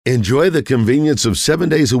Enjoy the convenience of 7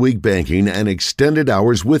 days a week banking and extended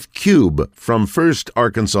hours with Cube from First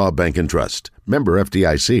Arkansas Bank and Trust. Member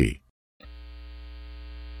FDIC. You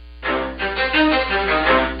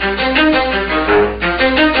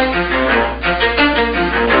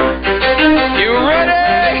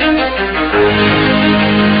ready?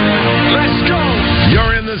 Let's go.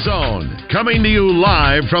 You're in the zone. Coming to you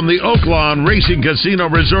live from the Oaklawn Racing Casino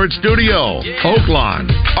Resort Studio. Oaklawn,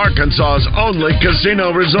 Arkansas's only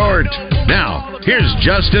casino resort. Now, here's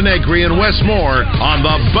Justin Acree and Wes Moore on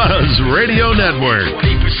the Buzz Radio Network. 20%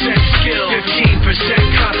 skill,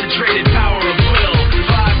 15% concentrated power of will,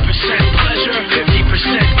 5% pleasure, 50%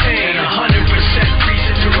 pain, 100%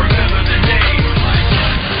 reason to remember the name.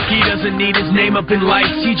 He doesn't need his name up in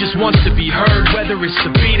lights, he just wants to be heard, whether it's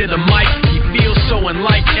the beat of the mic. He feels so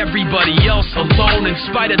unlike everybody else, alone, in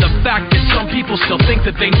spite of the fact that some people still think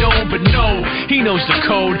that they know, but no, he knows the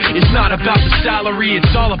code. It's not about the salary,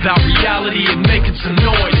 it's all about reality and making some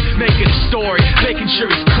noise, making a story, making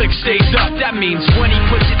sure his click stays up. That means when he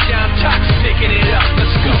puts it down, Tox picking it up.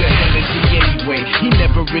 Let's go. Who the hell is he anyway? He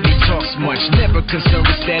never really talks much, never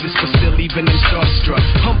concerned with status, but still even him starstruck.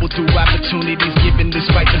 Humble through opportunities given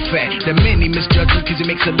despite the fact that many misjudge him because he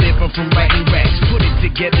makes a living from writing raps. Put it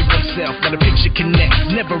together himself, now the picture connects.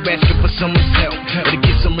 Never asking for someone's help, but to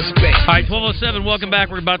get some respect. All right, 12:07, welcome back.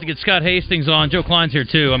 We're about to get Scott Hastings on. Joe Klein's here,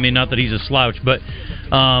 too. I mean, not that he's a slouch, but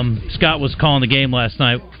Scott was calling the game last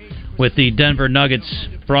night with the Denver Nuggets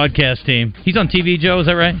broadcast team. He's on TV, Joe, is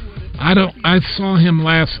that right? I saw him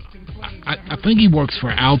last... I think he works for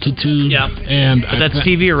Altitude. Yeah. But that's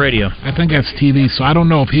TV or radio? I think that's TV, so I don't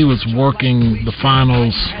know if he was working the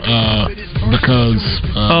finals because...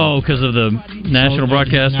 because of the national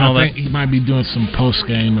broadcast and all that? I think he might be doing some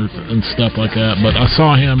post-game and stuff like that, but I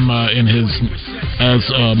saw him as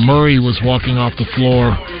Murray was walking off the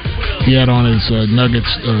floor, he had on his Nuggets...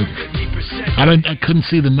 I couldn't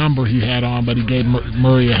see the number he had on, but he gave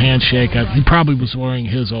Murray a handshake. He probably was wearing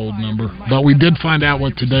his old number. But we did find out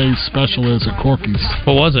what today's special is at Corky's.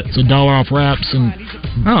 What was it? It's $1 off wraps. And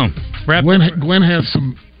Gwen has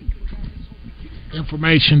some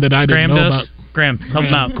information that I didn't know about. Graham, help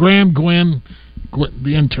him out. Gwen,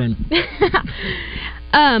 the intern.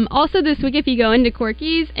 Also this week, if you go into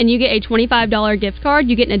Corky's and you get a $25 gift card,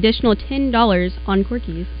 you get an additional $10 on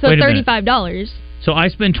Corky's. So $35. So I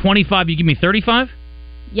spend $25, you give me $35?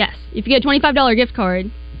 Yes. If you get a $25 gift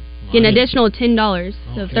card, you get an additional $10,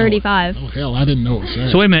 so $35. Oh, hell, I didn't know it was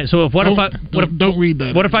that. So wait a minute. So don't read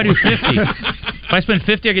that. What if I do 50? If I spend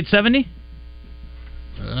 50, I get 70?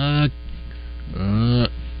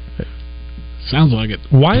 Sounds like it.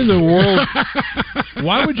 Why in the world?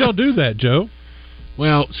 Why would y'all do that, Joe?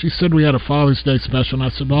 Well, she said we had a Father's Day special, and I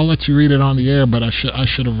said, well, I'll let you read it on the air, but I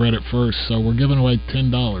should have read it first. So we're giving away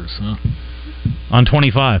 $10, huh? On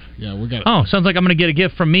 25. Yeah, we got. Oh, sounds like I'm going to get a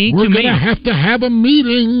gift from me We're to me. We're going to have a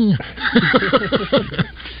meeting.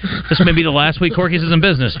 This may be the last week Corky's is in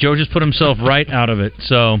business. Joe just put himself right out of it.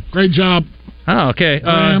 So great job. Oh, okay.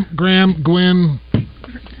 Graham, Gwen.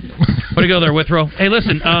 Way to go there, Withrow. Hey,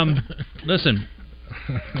 listen. Listen.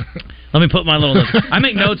 Let me put my little. I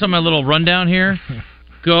make notes on my little rundown here.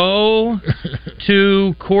 Go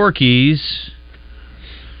to Corky's.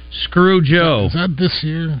 Screw Joe. Is that this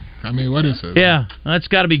year? I mean, what is it? Yeah, that's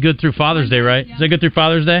got to be good through Father's Day, right? Is that good through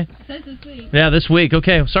Father's Day? It says this week. Yeah, this week.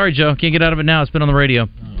 Okay, sorry, Joe. Can't get out of it now. It's been on the radio.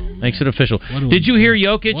 Makes it official. Did you hear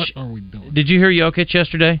Jokic? What are we doing? Did you hear Jokic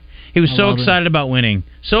yesterday? He was so excited about winning.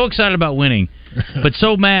 So excited about winning. But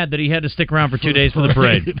so mad that he had to stick around for 2 days for the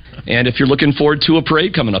parade. And if you're looking forward to a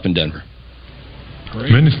parade coming up in Denver.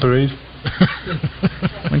 When is parade?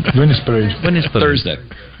 When is parade? When is parade? Thursday.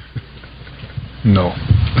 No.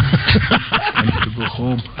 I need to go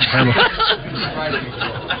home.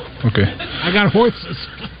 Okay. I got horses.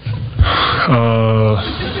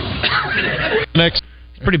 Next.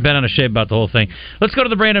 He's pretty bent out of shape about the whole thing. Let's go to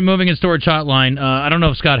the Brandon Moving and Storage Hotline. I don't know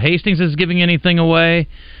if Scott Hastings is giving anything away,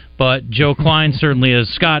 but Joe Klein certainly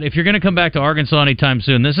is. Scott, if you're going to come back to Arkansas anytime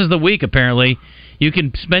soon, this is the week apparently. You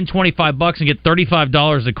can spend $25 and get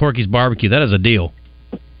 $35 at Corky's Barbecue. That is a deal.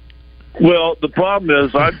 Well, the problem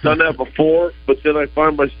is I've done that before, but then I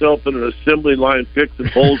find myself in an assembly line fixing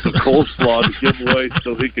bowls of coleslaw to give away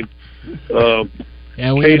so he can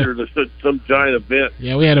cater to some giant event.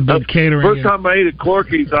 Yeah, we had a big catering. First time I ate at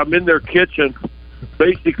Corky's, I'm in their kitchen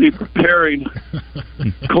basically preparing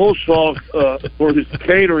coleslaw for his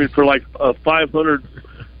catering for like a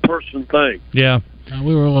 500-person thing. Yeah.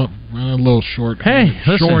 We were a little short. Hey,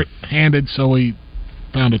 short-handed, so we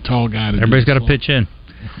found a tall guy. Everybody's got to pitch in.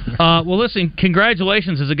 Well, listen,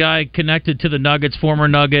 congratulations as a guy connected to the Nuggets, former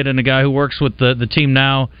Nugget, and a guy who works with the team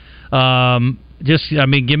now.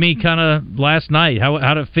 give me kind of last night. How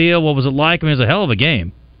did it feel? What was it like? I mean, it was a hell of a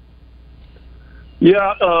game.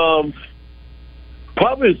 Yeah,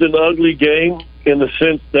 probably it's an ugly game in the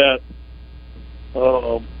sense that,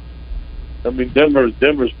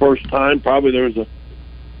 Denver's first time. Probably there was a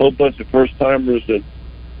whole bunch of first timers in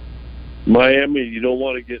Miami. You don't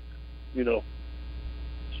want to get,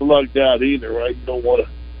 slugged out either, right? You don't want to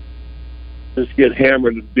just get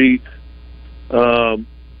hammered and beat. And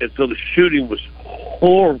so the shooting was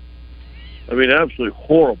horrible. I mean, absolutely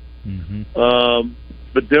horrible. Mm-hmm.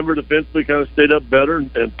 But Denver defensively kind of stayed up better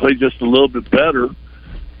and played just a little bit better.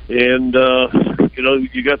 And,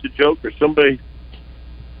 you got the joker. Somebody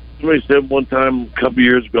said one time a couple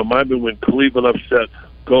years ago, might have been when Cleveland upset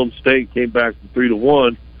Golden State, came back from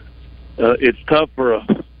 3-1. It's tough for a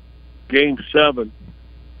Game 7.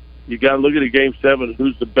 You got to look at a Game 7,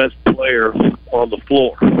 who's the best player on the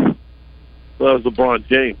floor. Well, that was LeBron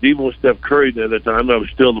James. Even with Steph Curry at the time, that was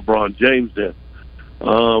still LeBron James then.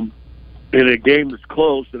 In a game that's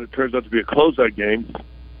close, and it turns out to be a closeout game,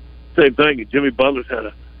 same thing. And Jimmy Butler's had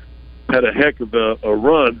a heck of a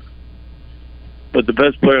run, but the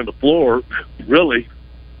best player on the floor, really,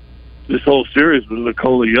 this whole series was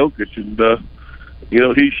Nikola Jokic, and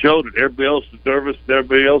he showed it. Everybody else is nervous, and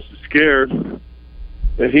everybody else is scared,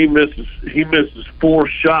 and he misses 4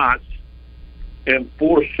 shots, and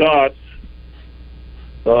 4 shots.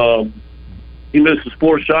 He misses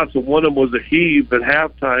 4 shots, and one of them was a heave at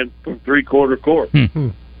halftime from three-quarter court.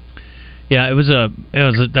 Yeah, that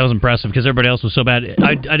was impressive because everybody else was so bad.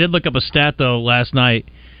 I did look up a stat though last night.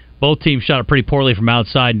 Both teams shot it pretty poorly from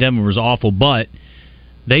outside. Denver was awful, but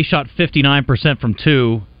they shot 59% from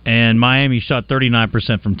 2, and Miami shot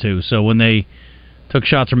 39% from 2. So when they took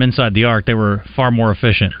shots from inside the arc, they were far more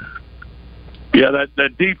efficient. Yeah,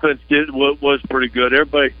 that defense was pretty good.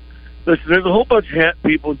 Everybody, listen, there's a whole bunch of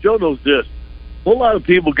people. Joe knows this. A whole lot of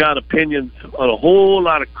people got opinions on a whole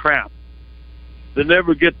lot of crap. They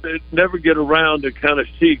never get around to kind of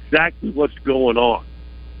see exactly what's going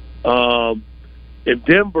on. In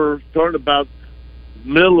Denver, starting about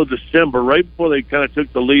middle of December, right before they kind of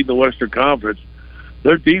took the lead in the Western Conference,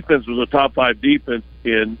 their defense was a top 5 defense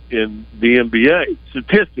in the NBA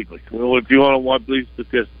statistically. Well, if you want to believe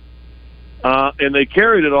statistics, and they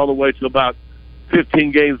carried it all the way to about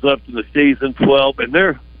 15 games left in the season, 12, and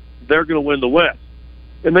they're going to win the West.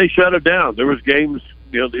 And they shut it down. There was games,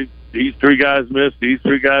 these 3 guys missed, these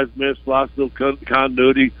 3 guys missed, lost a little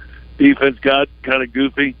continuity. Defense got kind of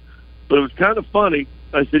goofy. But it was kind of funny.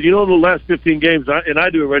 I said, the last 15 games, I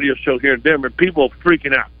do a radio show here in Denver, people are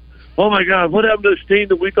freaking out. Oh, my God, what happened to this team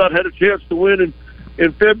that we thought had a chance to win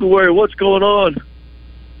in February? What's going on?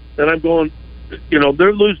 And I'm going,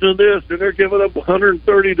 they're losing this, and they're giving up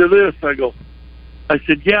 130 to this. I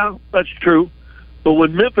said, yeah, that's true. But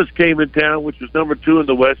when Memphis came in town, which was number 2 in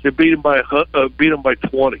the West, they beat them by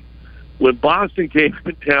 20. When Boston came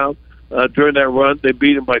in town during that run, they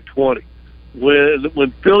beat them by 20.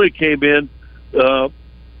 When Philly came in, the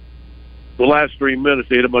last 3 minutes,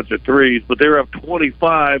 they hit a bunch of threes, but they were up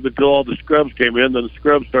 25 until all the scrubs came in. Then the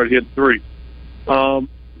scrubs started hitting threes.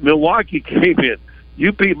 Milwaukee came in.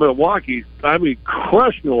 You beat Milwaukee.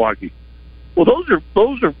 Crushed Milwaukee. Well, those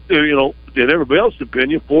are in everybody else's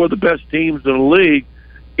opinion, 4 of the best teams in the league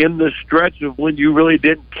in the stretch of when you really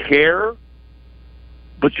didn't care,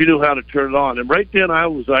 but you knew how to turn it on. And right then I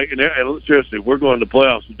was like, and seriously, we're going to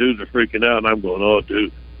playoffs, and dudes are freaking out, and I'm going, oh,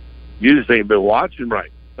 dude, you just ain't been watching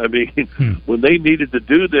right. I mean, when they needed to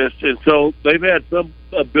do this, and so they've had some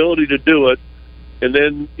ability to do it, and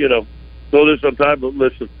then, throw this on time, but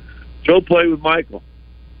listen, Joe played with Michael.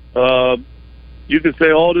 You can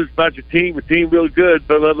say all this about your team real good,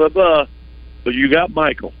 blah, blah, blah, blah, but you got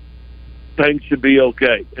Michael. Things should be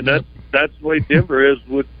okay. And that's the way Denver is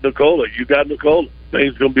with Nikola. You got Nikola.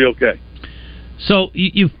 Things going to be okay. So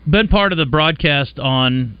you've been part of the broadcast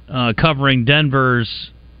on covering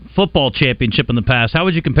Denver's football championship in the past. How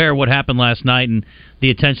would you compare what happened last night and the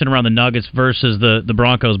attention around the Nuggets versus the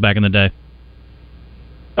Broncos back in the day?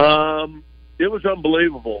 It was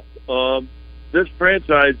unbelievable. This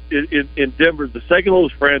franchise in Denver is the second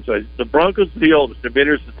oldest franchise. The Broncos are the oldest. They've been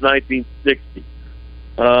here since 1960.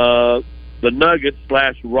 The Nuggets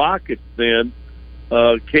 / Rockets then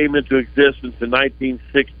came into existence in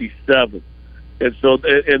 1967. And so,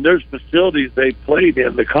 and there's facilities they played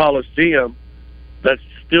in, the Coliseum, that's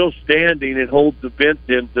still standing and holds events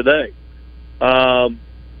in today. And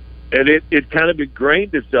it kind of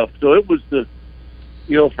ingrained itself. So it was the,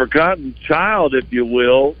 forgotten child, if you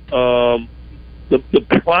will,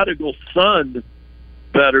 the prodigal son,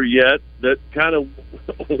 better yet, that kind of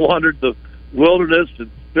wandered the wilderness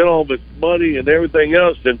and spent all of its money and everything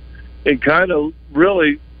else. And and kind of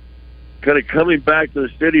coming back to the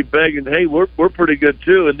city begging, hey, we're pretty good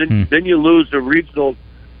too. And then you lose a regional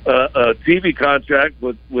TV contract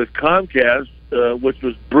with Comcast, which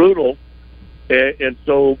was brutal. And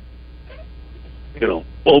so,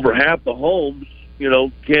 over half the homes,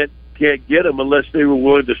 can't get them unless they were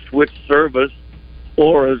willing to switch service,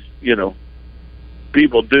 or as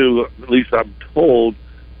people do. At least I'm told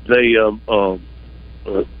they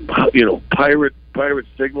pirate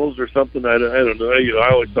signals or something. I don't know.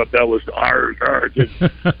 I always thought that was ours.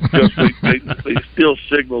 They steal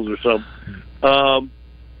signals or something.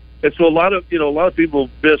 And so a lot of people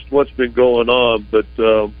missed what's been going on, but.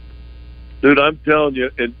 Dude, I'm telling you,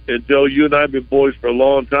 and Joe, you and I have been boys for a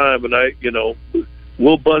long time, and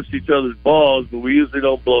we'll bust each other's balls, but we usually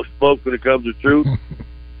don't blow smoke when it comes to truth.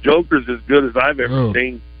 Joker's as good as I've ever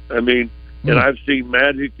seen. I mean, and I've seen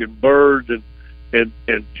Magic and Bird and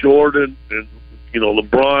Jordan and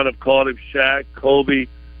LeBron. I've called him Shaq, Kobe.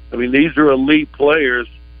 I mean, these are elite players.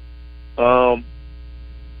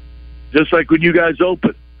 Just like when you guys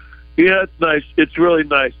open. Yeah, it's nice. It's really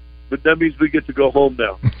nice. But that means we get to go home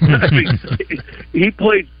now. I mean, he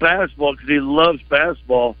plays basketball because he loves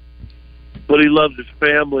basketball, but he loves his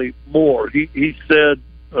family more. He said,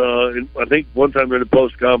 I think one time in the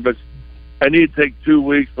post conference, I need to take 2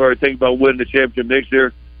 weeks before I think about winning the championship next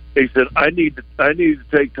year. He said, I need to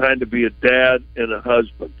take time to be a dad and a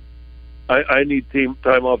husband. I need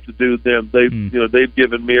time off to do them. They've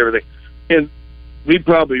given me everything, and we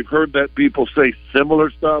probably have heard that people say similar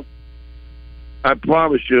stuff. I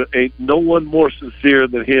promise you, ain't no one more sincere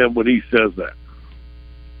than him when he says that.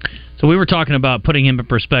 So we were talking about putting him in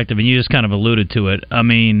perspective, and you just kind of alluded to it. I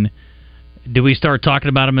mean, do we start talking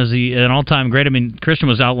about him as an all-time great? I mean, Christian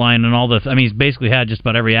was outlining all the... he's basically had just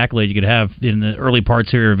about every accolade you could have in the early parts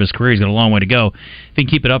here of his career. He's got a long way to go. If he can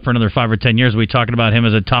keep it up for another 5 or 10 years, are we talking about him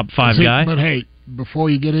as a top 5 guy? But hey, before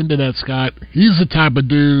you get into that, Scott, he's the type of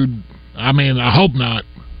dude... I hope not,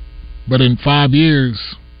 but in 5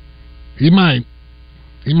 years, he might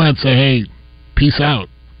say, hey, peace out.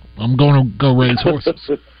 I'm going to go raise horses.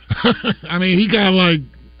 He got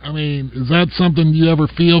is that something you ever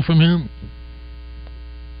feel from him?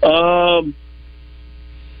 I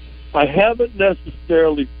haven't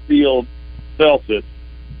necessarily felt it.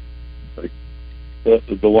 Like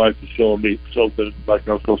the wife is showing me something like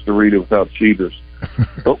I'm supposed to read it without cheaters.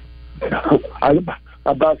 I'm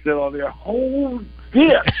about to sit on there. Hold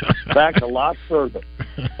it back a lot further.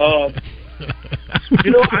 I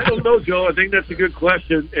don't know, Joe. I think that's a good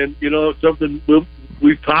question, and something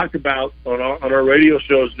we've talked about on our radio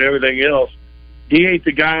shows and everything else. He ain't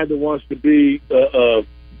the guy that wants to be,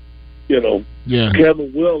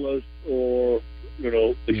 Kevin Willis or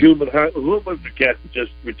the human. Who was the cat that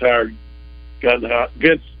just retired? Got hot.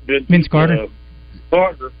 Vince Carter.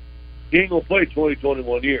 Carter. He ain't gonna play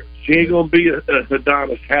 20-21 years. He ain't gonna be a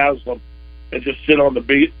Adonis Haslam and just sit on the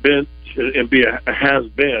bench and be a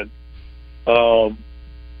has-been.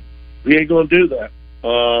 He ain't going to do that.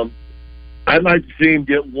 I'd like to see him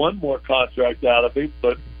get one more contract out of him,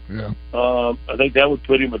 but I think that would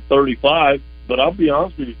put him at 35. But I'll be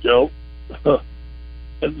honest with you, Joe, that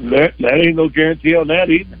ain't no guarantee on that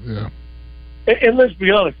either. Yeah. And let's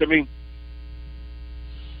be honest. I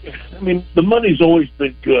mean, the money's always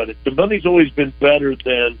been good. The money's always been better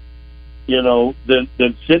than than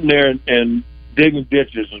sitting there and digging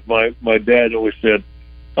ditches, as my dad always said.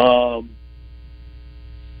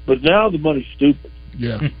 But now the money's stupid.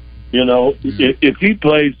 Yeah. If he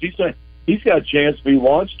plays, he's got a chance if he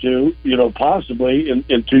wants to, possibly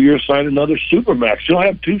in 2 years sign another Supermax. He'll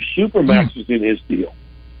have 2 Supermaxes in his deal.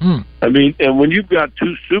 And when you've got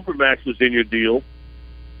 2 Supermaxes in your deal,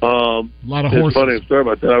 a lot of horses. Funny, I'm sorry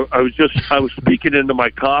about that. I was speaking into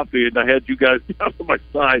my coffee, and I had you guys down on my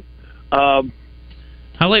side.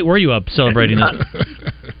 How late were you up celebrating this?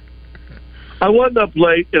 I wasn't up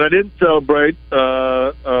late, and I didn't celebrate.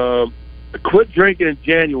 I quit drinking in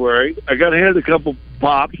January. I got handed a couple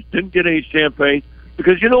pops. Didn't get any champagne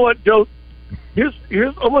because you know what, Joe? Here's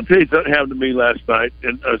I'm going to tell you something happened to me last night,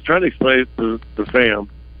 and I was trying to explain it to the fam.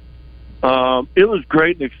 It was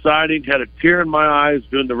great and exciting. Had a tear in my eyes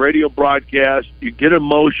doing the radio broadcast. You get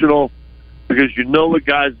emotional because you know what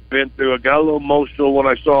guys have been through. I got a little emotional when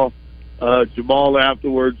I saw Jamal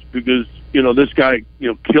afterwards because this guy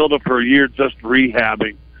killed him for a year just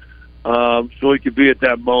rehabbing, so he could be at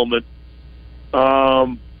that moment.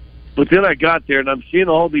 But then I got there and I'm seeing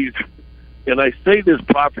all these, and I say this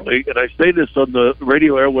properly, and I say this on the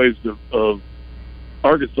radio airwaves of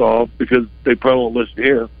Arkansas because they probably won't listen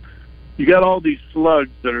here. you got all these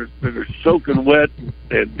slugs that are soaking wet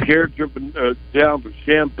and hair dripping down from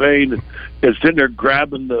champagne and sitting there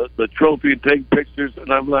grabbing the trophy and taking pictures,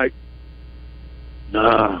 and I'm like,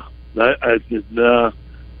 nah. I said, nah.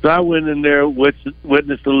 So I went in there,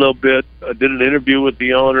 witnessed a little bit. I did an interview with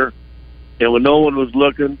the owner, and when no one was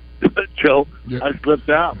looking, Joe, I slipped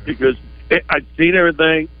out because I'd seen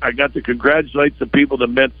everything. I got to congratulate the people that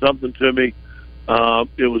meant something to me.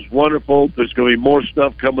 It was wonderful. There's going to be more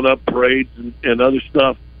stuff coming up, parades and other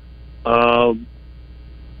stuff. But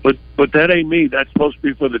that ain't me. That's supposed to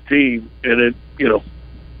be for the team, and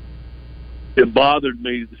it bothered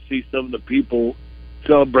me to see some of the people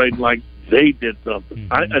celebrating like they did something.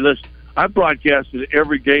 Mm-hmm. I broadcasted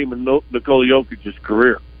every game in Nikola Jokic's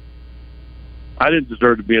career. I didn't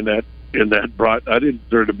deserve to be in that. I didn't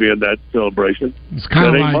deserve to be in that celebration. It's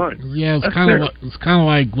kind of like, it's kind of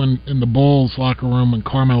like when in the Bulls locker room when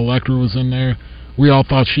Carmen Electra was in there. We all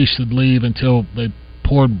thought she should leave until they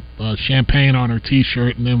poured champagne on her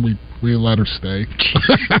T-shirt, and then we let her stay.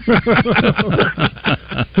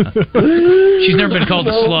 She's never been called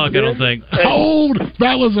a slug, I don't think.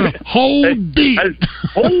 That was a hold deep.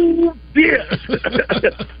 Hold deep.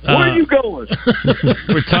 Where are you going?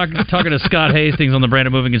 We're talking to Scott Hastings on the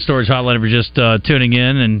Brandon Moving and Storage Hotline. If you're just tuning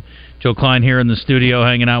in, and Joe Klein here in the studio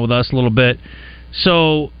hanging out with us a little bit.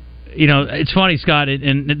 So, it's funny, Scott,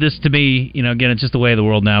 and this to me, again, it's just the way of the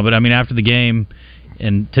world now. But I mean, after the game.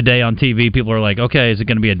 And today on TV, people are like, okay, is it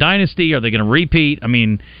going to be a dynasty? Are they going to repeat? I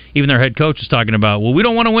mean, even their head coach is talking about, well, we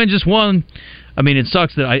don't want to win just one. I mean, it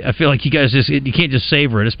sucks that I feel like you guys you can't just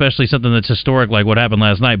savor it, especially something that's historic like what happened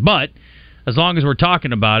last night. But as long as we're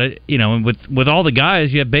talking about it, and with all the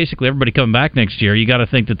guys, you have basically everybody coming back next year. You got to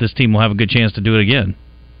think that this team will have a good chance to do it again.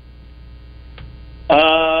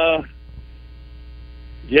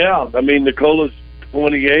 Yeah. I mean, Nikola's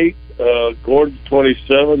 28. Gordon's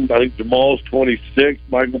 27. I think Jamal's 26.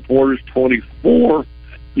 Michael Porter's 24.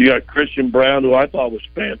 You got Christian Brown, who I thought was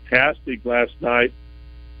fantastic last night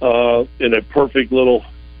in a perfect little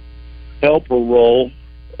helper role.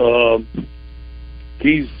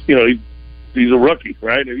 He's a rookie,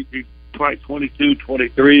 right? He's probably 22,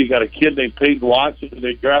 23. You got a kid named Peyton Watson who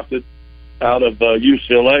they drafted out of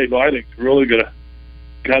UCLA, who I think is really going to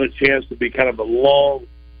got a chance to be kind of a long,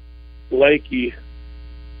 lanky,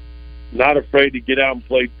 not afraid to get out and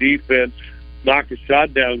play defense, knock a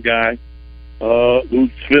shot down guy who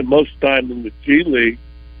spent most of the time in the G League.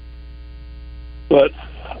 But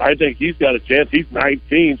I think he's got a chance. He's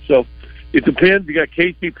 19, so it depends. You got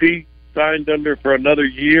KCP signed under for another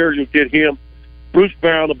year. You'll get him. Bruce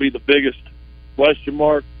Brown will be the biggest question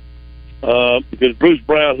mark because Bruce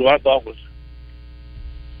Brown, who I thought was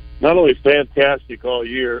not only fantastic all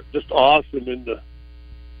year, just awesome in the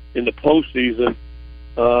postseason.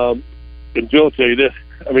 And Joe will tell you this,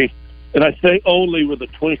 I mean, and I say only with a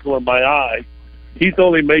twinkle in my eye, he's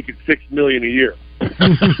only making $6 million a year.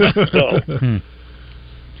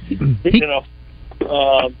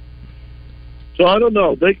 So I don't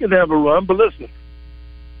know. They could have a run, but listen,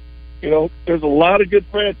 there's a lot of good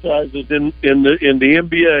franchises in the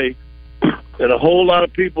NBA, and a whole lot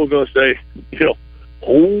of people are going to say,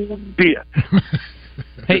 oh dear.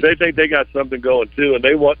 Hey. They think they got something going too, and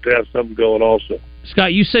they want to have something going also.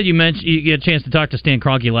 Scott, you said you get a chance to talk to Stan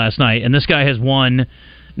Kroenke last night, and this guy has won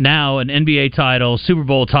now an NBA title, Super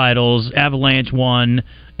Bowl titles, Avalanche won,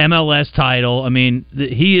 MLS title. I mean,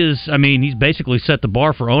 he's basically set the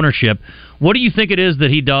bar for ownership. What do you think it is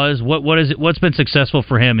that he does? What is it? What's been successful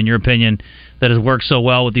for him, in your opinion, that has worked so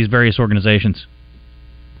well with these various organizations?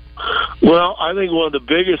 Well, I think one of the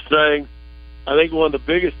biggest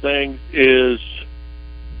things is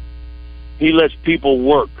he lets people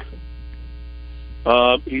work.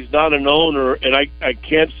 He's not an owner, and I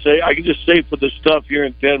can just say for the stuff here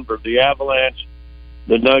in Denver, the Avalanche,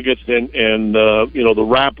 the Nuggets, and the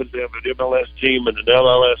Rapids, they have an MLS team and an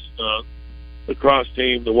LLS lacrosse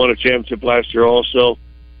team that won a championship last year also,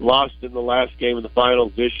 lost in the last game of the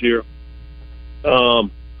finals this year.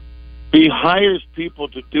 He hires people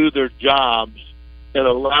to do their jobs and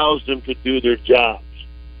allows them to do their jobs.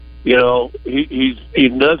 He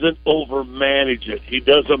doesn't overmanage it. He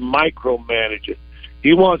doesn't micromanage it.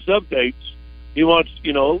 He wants updates. He wants,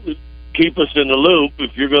 keep us in the loop.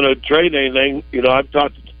 If you're going to trade anything, I've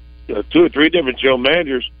talked to 2 or 3 different show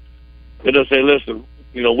managers, and they'll say, listen,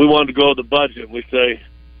 we wanted to go with the budget. And we say,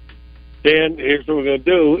 Dan, here's what we're going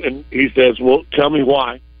to do. And he says, well, tell me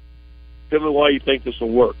why. Tell me why you think this will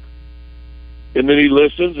work. And then he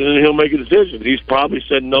listens, and then he'll make a decision. He's probably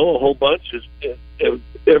said no a whole bunch, as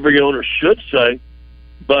every owner should say,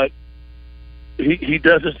 but he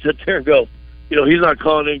doesn't sit there and go, he's not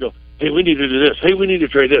calling in and go, Hey, we need to do this. Hey, we need to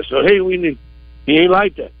trade this. So, hey, he ain't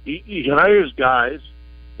like that. He hires guys,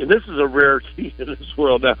 and this is a rarity in this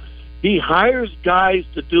world now. He hires guys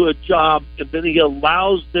to do a job, and then he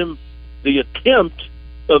allows them the attempt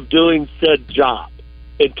of doing said job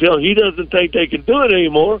until he doesn't think they can do it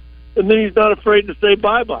anymore, and then he's not afraid to say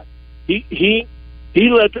bye-bye. He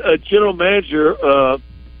let a general manager,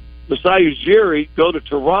 Masai Ujiri, go to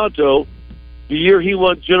Toronto the year he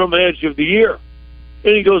won General Manager of the Year.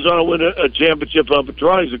 And he goes on to win a championship up in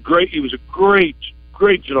Toronto. He was a great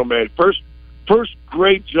general manager. First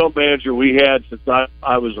great general manager we had since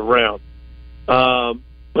I was around.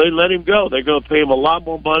 They let him go. They're going to pay him a lot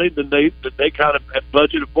more money than they kind of had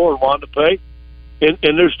budgeted for and wanted to pay. And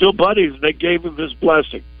they're still buddies, and they gave him his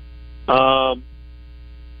blessing.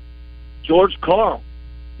 George Karl,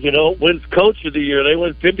 wins Coach of the Year. They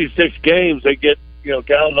win 56 games. They get,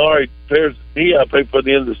 Gallinari pairs his knee up for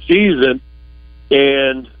the end of the season.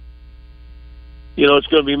 And, it's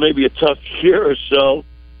going to be maybe a tough year or so.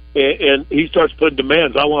 And he starts putting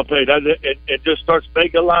demands. I want to pay that, and just starts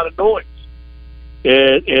making a lot of noise.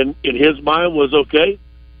 And in his mind was, okay,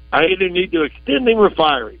 I either need to extend him or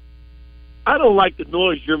fire him. I don't like the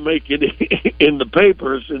noise you're making in the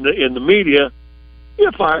papers, in the media.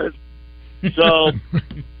 You're fired. So,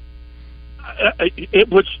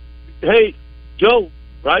 hey, Joe,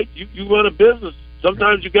 right? You run a business.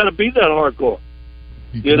 Sometimes you got to be that hardcore,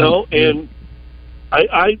 And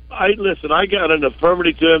I listen. I got an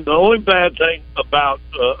affirmative to him. The only bad thing about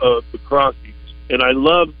the Cronkies, and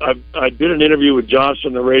I did an interview with Josh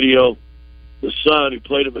on the radio, the son who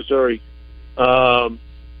played in Missouri,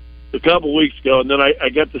 a couple weeks ago, and then I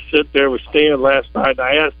got to sit there with Stan last night, and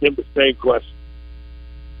I asked him the same question.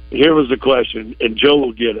 Here was the question, and Joe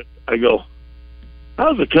will get it. I go,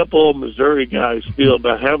 how does a couple of Missouri guys feel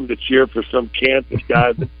about having to cheer for some Kansas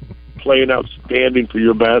guy that's playing outstanding for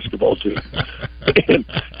your basketball team? and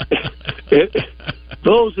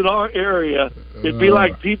those in our area, it'd be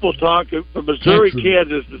like people talking from Missouri,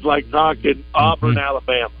 Kansas is like talking Auburn,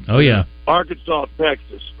 Alabama. Oh, yeah. Arkansas,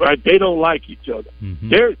 Texas, right? They don't like each other. Mm-hmm.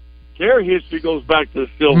 Their history goes back to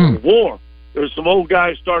the Civil War. There's some old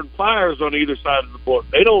guys starting fires on either side of the border.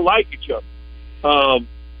 They don't like each other.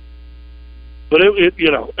 But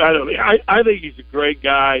I think he's a great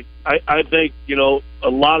guy. I think, a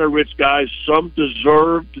lot of rich guys, some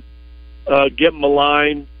deserved get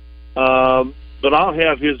maligned. But I'll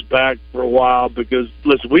have his back for a while because,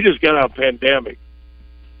 listen, we just got out of pandemic.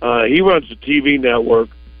 He runs a TV network.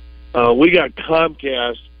 We got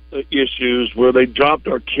Comcast issues where they dropped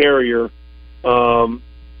our carrier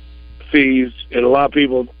fees, and a lot of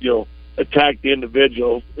people, attack the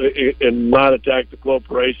individual and not attack the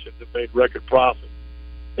corporation that made record profit.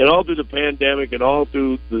 And all through the pandemic and all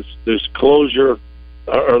through this closure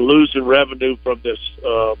or losing revenue from this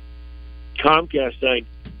Comcast thing,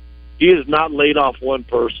 he has not laid off one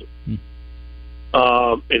person.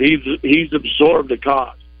 And he's absorbed the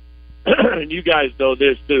cost. And you guys know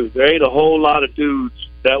this too. There ain't a whole lot of dudes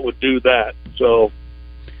that would do that. So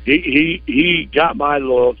he got my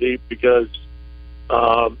loyalty because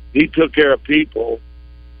he took care of people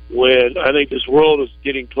when I think this world is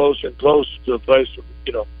getting closer and closer to a place where,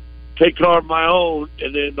 take care of my own,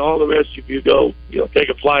 and then all the rest of you go, take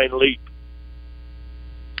a flying leap.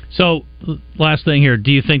 So, last thing here,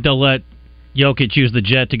 do you think they'll let Jokic use the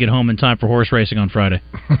jet to get home in time for horse racing on Friday?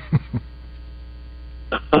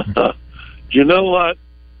 You know what?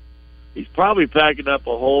 He's probably packing up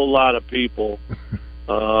a whole lot of people.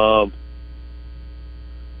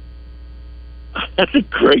 That's a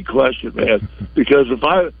great question, man. Because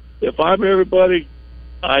if I'm everybody,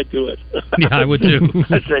 I'd do it. Yeah, I would too.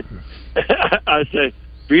 I say,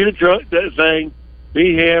 be the truck, that thing,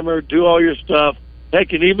 be hammered, do all your stuff.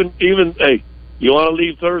 Heck, and even hey, you want to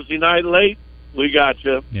leave Thursday night late? We got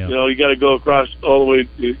you. Yeah. You got to go across all the way,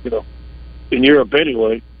 in Europe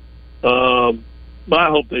anyway. But I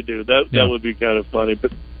hope they do. That would be kind of funny.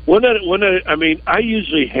 But I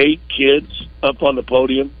usually hate kids up on the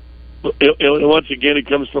podium. And once again, it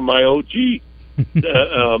comes from my OG.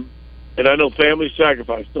 And I know family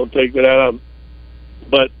sacrifice. Don't take that out.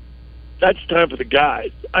 But that's time for the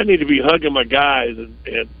guys. I need to be hugging my guys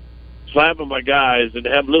and slapping my guys and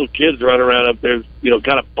have little kids run around up there,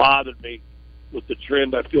 kind of bothered me with the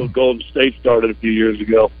trend I feel Golden State started a few years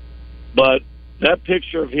ago. But that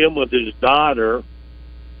picture of him with his daughter,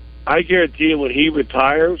 I guarantee you when he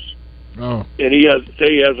retires and he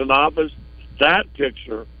has an office, that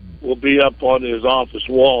picture will be up on his office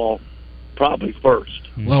wall probably first.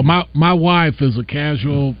 Well, my wife is a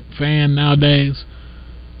casual fan nowadays,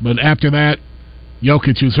 but after that,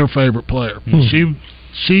 Jokic is her favorite player.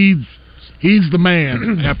 She he's the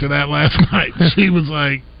man after that last night. She was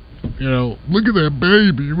like, look at that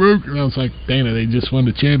baby. And I was like, Dana, they just won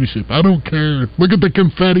the championship. I don't care. Look at the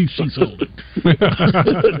confetti she's holding.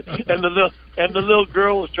 and the little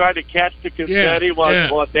girl was trying to catch the confetti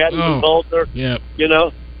while Daddy was holding her. Yeah.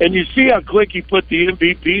 And you see how quick he put the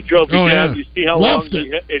MVP trophy down. Yeah. You see how long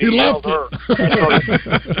he held her.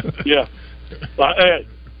 Yeah. But,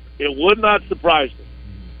 it would not surprise me.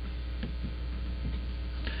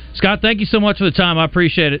 Scott, thank you so much for the time. I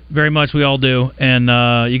appreciate it very much. We all do. And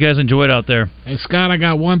you guys enjoy it out there. Hey, Scott, I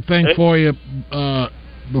got one thing for you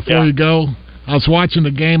before you go. I was watching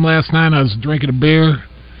the game last night. I was drinking a beer,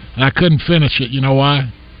 and I couldn't finish it. You know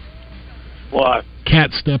why? Why?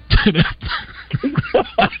 Cat stepped in it.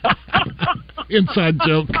 Inside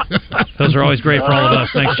joke. Those are always great for all of us.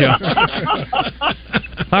 Thanks, Joe.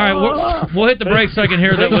 All right, we'll hit the break so I can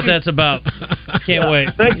hear what that's about. Can't wait.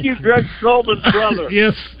 Thank you, Greg Coleman's brother.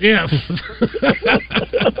 Yes.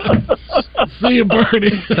 See you,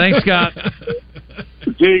 Bernie. Thanks, Scott.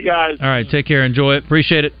 See you guys. All right, take care. Enjoy it.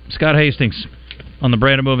 Appreciate it. Scott Hastings on the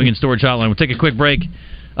Brandon Moving and Storage Hotline. We'll take a quick break.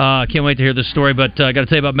 Can't wait to hear this story, but I got to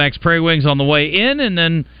tell you about Max Prairie Wings on the way in, and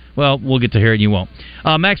then, well, we'll get to hear it and you won't.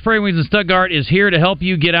 Max Prairie Wings in Stuttgart is here to help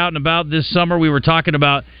you get out and about this summer. We were talking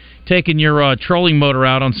about taking your trolling motor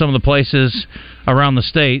out on some of the places around the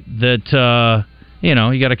state that,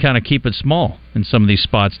 you got to kind of keep it small in some of these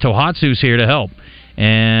spots. Tohatsu's here to help.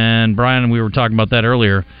 And, Brian, we were talking about that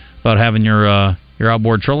earlier, about having your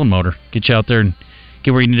outboard trolling motor. Get you out there and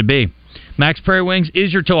get where you need to be. Max Prairie Wings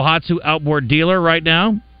is your Tohatsu outboard dealer right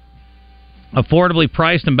now. Affordably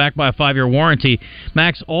priced and backed by a 5-year warranty.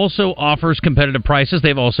 Max also offers competitive prices.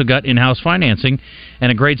 They've also got in-house financing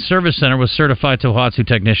and a great service center with certified Tohatsu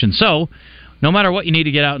technicians. So, no matter what you need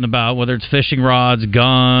to get out and about, whether it's fishing rods,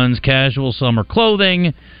 guns, casual summer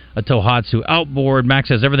clothing, a Tohatsu outboard, Max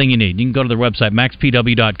has everything you need. You can go to their website,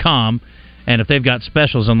 maxpw.com, and if they've got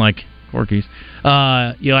specials, unlike Corky's,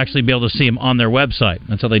 you'll actually be able to see them on their website.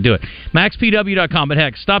 That's how they do it. MaxPW.com. But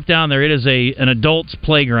heck, stop down there. It is an adult's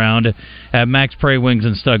playground at Max Prairie Wings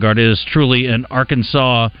in Stuttgart. It is truly an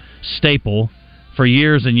Arkansas staple for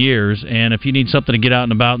years and years. And if you need something to get out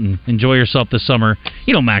and about and enjoy yourself this summer,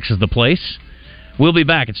 Max is the place. We'll be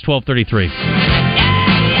back. It's 12:33.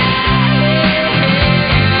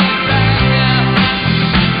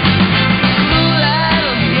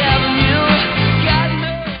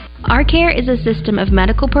 OurCare is a system of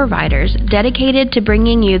medical providers dedicated to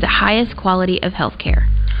bringing you the highest quality of health care.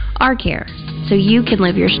 OurCare, so you can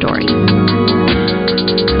live your story.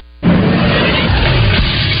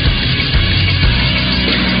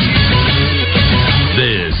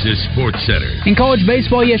 This is SportsCenter. In college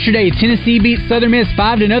baseball yesterday, Tennessee beat Southern Miss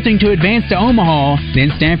 5-0 to advance to Omaha.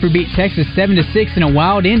 Then Stanford beat Texas 7-6 in a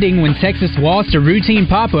wild ending when Texas lost a routine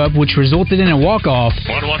pop-up, which resulted in a walk-off.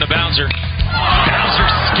 1-1 to Bowser. Bowser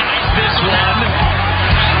skies this one,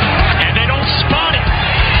 and they don't spot it.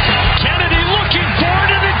 Kennedy looking for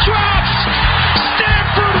it, and it drops.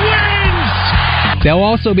 Stanford wins. They'll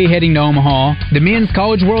also be heading to Omaha. The Men's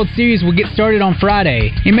College World Series will get started on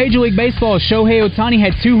Friday. In Major League Baseball, Shohei Ohtani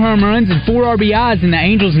had 2 home runs and 4 RBIs in the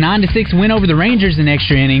Angels' 9-6 win over the Rangers in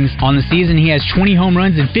extra innings. On the season, he has 20 home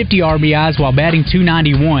runs and 50 RBIs while batting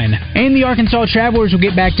 .291. And the Arkansas Travelers will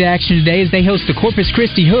get back to action today as they host the Corpus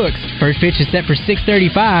Christi Hooks. First pitch is set for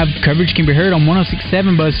 6:35. Coverage can be heard on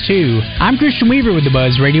 106.7 Buzz 2. I'm Christian Weaver with the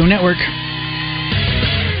Buzz Radio Network.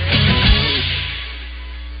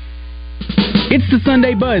 It's the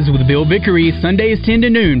Sunday Buzz with Bill Vickery, Sundays 10 to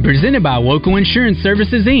noon, presented by Local Insurance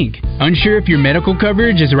Services, Inc. Unsure if your medical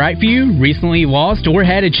coverage is right for you, recently lost, or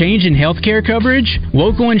had a change in health care coverage?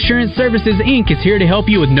 Local Insurance Services, Inc. is here to help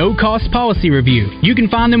you with no-cost policy review. You can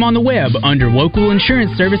find them on the web under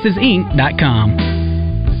localinsuranceservicesinc.com.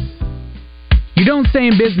 You don't stay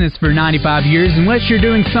in business for 95 years unless you're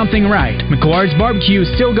doing something right. McQuarrie's Barbecue is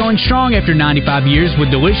still going strong after 95 years with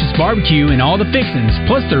delicious barbecue and all the fixings,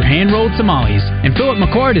 plus their hand-rolled tamales. And Philip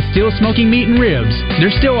McQuarrie is still smoking meat and ribs.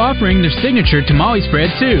 They're still offering their signature tamale spread,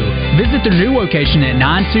 too. Visit their new location at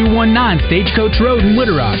 9219 Stagecoach Road in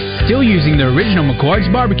Little Rock, still using the original McQuarrie's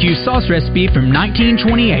Barbecue sauce recipe from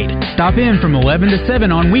 1928. Stop in from 11 to 7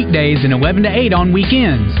 on weekdays and 11 to 8 on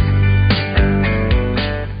weekends.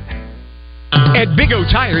 At Big O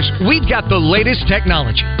Tires, we've got the latest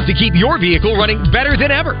technology to keep your vehicle running better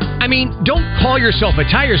than ever. I mean, don't call yourself a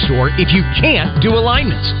tire store if you can't do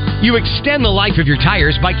alignments. You extend the life of your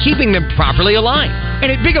tires by keeping them properly aligned.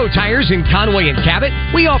 And at Big O Tires in Conway and Cabot,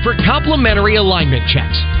 we offer complimentary alignment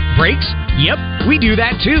checks. brakes? Yep, we do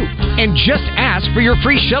that too. And just ask for your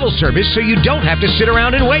free shuttle service so you don't have to sit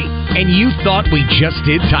around and wait. And you thought we just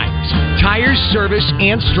did tires. Tires, service,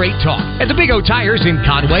 and straight talk at the Big O Tires in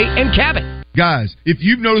Conway and Cabot. Guys, if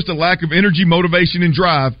you've noticed a lack of energy, motivation, and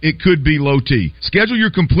drive, it could be low T. Schedule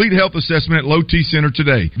your complete health assessment at Low T Center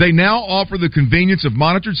today. They now offer the convenience of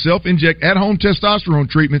monitored self-inject at-home testosterone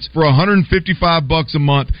treatments for $155 a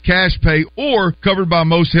month, cash pay, or covered by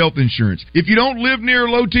most health insurance. If you don't live near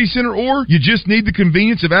a Low T Center or you just need the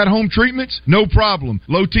convenience of at-home treatments, no problem.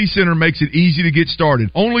 Low T Center makes it easy to get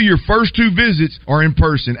started. Only your first 2 visits are in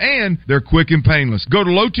person, and they're quick and painless. Go to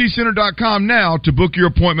lowtcenter.com now to book your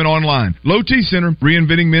appointment online. Low T Center,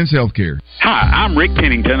 reinventing men's healthcare. Hi, I'm Rick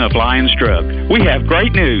Pennington of Lions Drug. We have great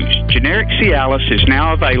news. Generic Cialis is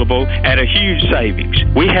now available at a huge savings.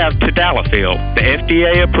 We have Tadalafil, the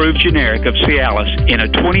FDA-approved generic of Cialis, in a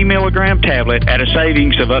 20-milligram tablet at a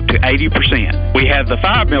savings of up to 80%. We have the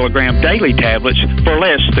 5-milligram daily tablets for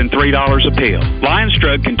less than $3 a pill. Lions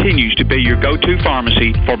Drug continues to be your go-to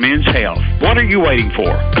pharmacy for men's health. What are you waiting for?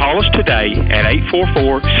 Call us today at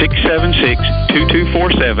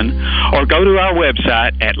 844-676-2247 or go to our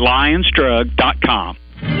website at lionsdrug.com.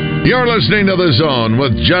 You're listening to The Zone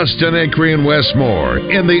with Justin Acri and Wes Moore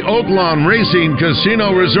in the Oaklawn Racing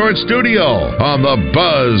Casino Resort Studio on the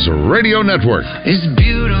Buzz Radio Network. It's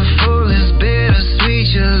beautiful, it's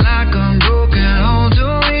bittersweet, you're like a broken home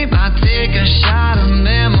to me. I take a shot of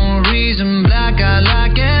memories and black out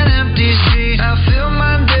like an empty street. I fill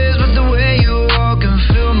my days with the way you walk and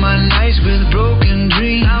fill my nights with broken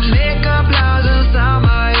dreams. I make up lies inside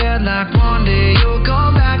my head like one day you'll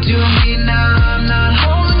come back to me. Now I'm not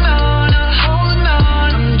holding on, not holding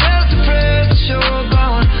on. I'm just afraid that you're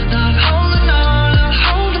gone. Not holding on, not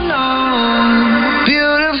holding on.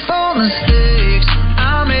 Beautiful mistakes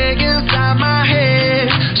I make inside my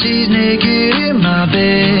head. She's naked in my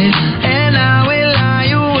bed, and I will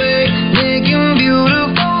lie awake making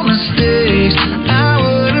beautiful mistakes. I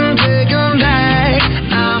wouldn't take them back.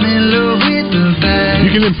 I'm in love with the past.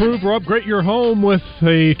 You can improve or upgrade your home with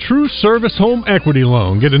a True Service Home Equity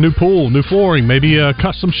Loan. Get a new pool, new flooring, maybe a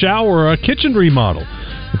custom shower or a kitchen remodel.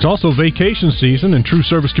 It's also vacation season, and True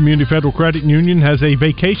Service Community Federal Credit Union has a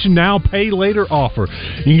Vacation Now, Pay Later offer.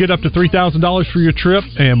 You can get up to $3,000 for your trip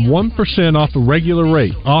and 1% off the regular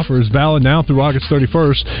rate. Offer is valid now through August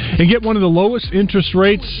 31st. And get one of the lowest interest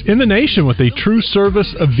rates in the nation with a True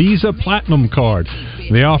Service Visa Platinum card.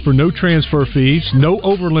 They offer no transfer fees, no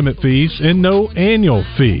over-limit fees, and no annual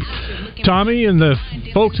fee. Tommy and the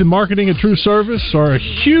folks in marketing at True Service are a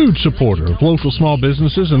huge supporter of local small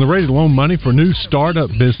businesses, and they're ready to loan money for new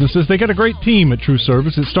startup businesses. They got a great team at True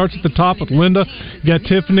Service. It starts at the top with Linda. You got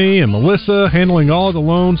Tiffany and Melissa handling all the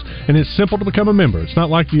loans, and it's simple to become a member. It's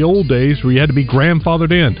not like the old days where you had to be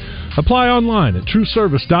grandfathered in. Apply online at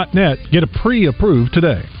trueservice.net. Get a pre-approved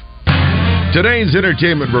today. Today's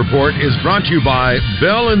entertainment report is brought to you by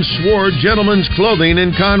Bell & Sword Gentlemen's Clothing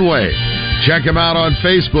in Conway. Check them out on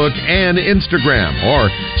Facebook and Instagram, or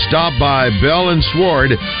stop by Bell &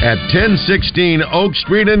 Sword at 1016 Oak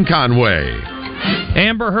Street in Conway.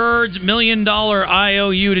 Amber Heard's $1 million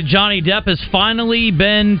IOU to Johnny Depp has finally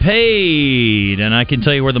been paid. And I can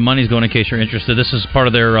tell you where the money's going in case you're interested. This is part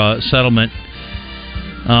of their settlement.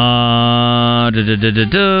 Blah,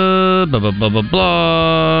 blah, blah, blah,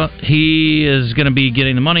 blah. He is going to be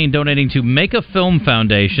getting the money and donating to Make a Film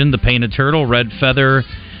Foundation, the Painted Turtle, Red Feather,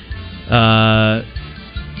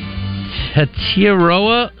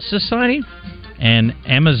 Tetiaroa Society, and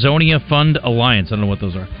Amazonia Fund Alliance. I don't know what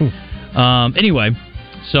those are. Anyway,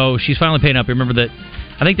 so she's finally paying up. Remember that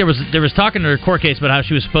I think there was talking in her court case about how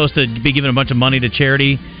she was supposed to be giving a bunch of money to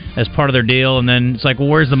charity as part of their deal, and then it's like, well,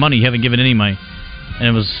 where's the money? You haven't given any money. And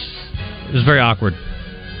it was very awkward.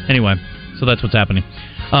 Anyway, so that's what's happening.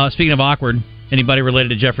 Speaking of awkward, anybody related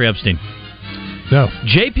to Jeffrey Epstein? No.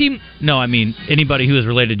 Anybody who is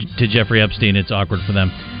related to Jeffrey Epstein, it's awkward for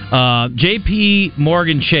them. J.P.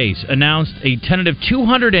 Morgan Chase announced a tentative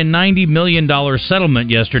 $290 million settlement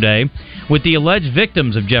yesterday with the alleged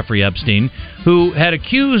victims of Jeffrey Epstein, who had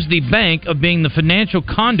accused the bank of being the financial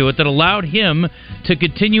conduit that allowed him to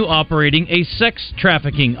continue operating a sex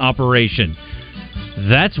trafficking operation.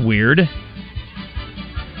 That's weird.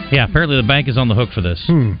 Yeah, apparently the bank is on the hook for this.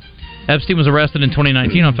 Epstein was arrested in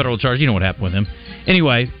 2019 on federal charges. You know what happened with him.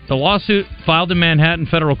 Anyway, the lawsuit filed in Manhattan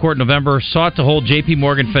federal court in November sought to hold J.P.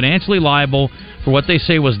 Morgan financially liable for what they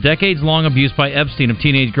say was decades-long abuse by Epstein of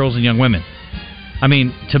teenage girls and young women. I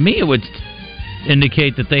mean, to me it would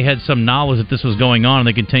indicate that they had some knowledge that this was going on and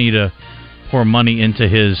they continue to pour money into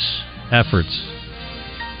his efforts.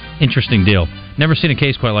 Interesting deal. Never seen a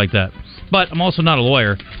case quite like that. But I'm also not a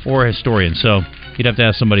lawyer or a historian, so You'd have to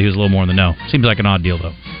ask somebody who's a little more in the know. Seems like an odd deal,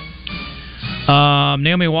 though.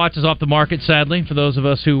 Naomi Watts is off the market, sadly, for those of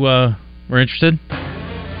us who were interested.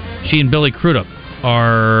 She and Billy Crudup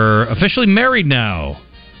are officially married now.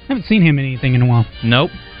 I haven't seen him in anything in a while.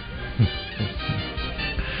 Nope.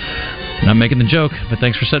 Not making the joke, but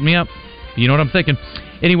thanks for setting me up. You know what I'm thinking.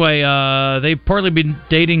 Anyway, they've partly been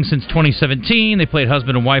dating since 2017. They played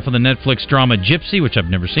husband and wife on the Netflix drama Gypsy, which I've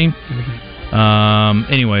never seen.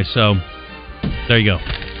 Anyway, so there you go.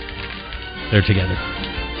 They're together.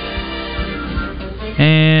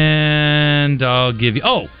 And I'll give you...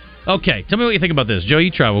 Oh, okay. Tell me what you think about this. Joe,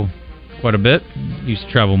 you travel quite a bit. You used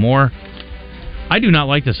to travel more. I do not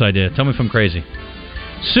like this idea. Tell me if I'm crazy.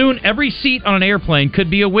 Soon, every seat on an airplane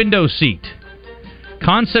could be a window seat.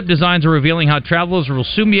 Concept designs are revealing how travelers will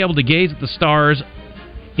soon be able to gaze at the stars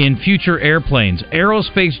in future airplanes.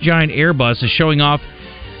 Aerospace giant Airbus is showing off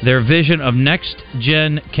their vision of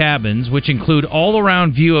next-gen cabins, which include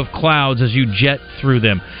all-around view of clouds as you jet through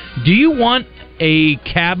them. Do you want a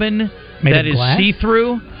cabin that is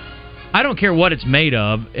see-through? I don't care what it's made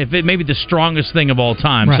of. If it may be the strongest thing of all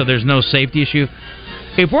time, so there's no safety issue.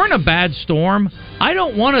 If we're in a bad storm, I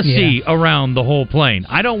don't want to see around the whole plane.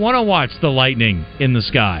 I don't want to watch the lightning in the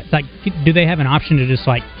sky. Like, do they have an option to just,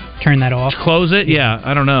 like, turn that off? Close it? Yeah,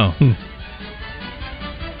 I don't know.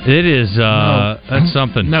 It is, that's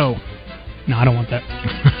something. No, I don't want that.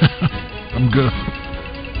 I'm good.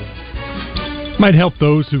 Might help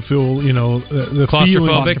those who feel, the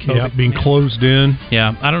claustrophobic. Feeling, being closed in.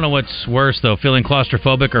 Yeah, I don't know what's worse, though, feeling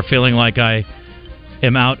claustrophobic or feeling like I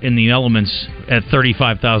am out in the elements at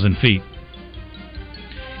 35,000 feet.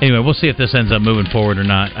 Anyway, we'll see if this ends up moving forward or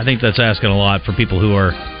not. I think that's asking a lot for people who are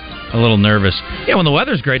a little nervous. Yeah, when the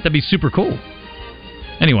weather's great, that'd be super cool.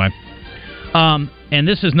 Anyway, and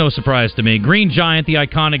this is no surprise to me. Green Giant, the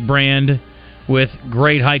iconic brand with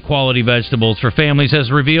great high-quality vegetables for families, has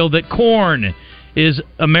revealed that corn is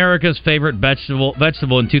America's favorite vegetable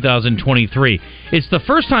in 2023. It's the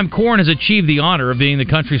first time corn has achieved the honor of being the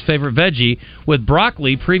country's favorite veggie, with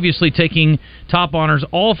broccoli previously taking top honors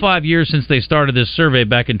all 5 years since they started this survey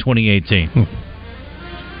back in 2018.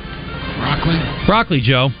 Broccoli,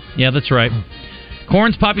 Joe. Yeah, that's right.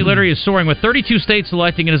 Corn's popularity is soaring, with 32 states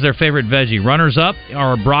selecting it as their favorite veggie. Runners-up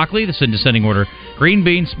are broccoli, this is in descending order, green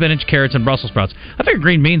beans, spinach, carrots, and Brussels sprouts. I figured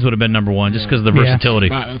green beans would have been number one just because of the versatility.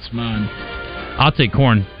 That's mine. I'll take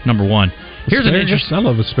corn, number one. Here's an interesting... I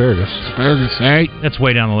love asparagus. Asparagus, hey. That's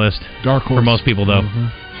way down the list. Dark horse. For most people, though.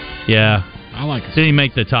 Mm-hmm. Yeah. I like it. Didn't even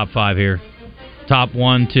make the top 5 here. Top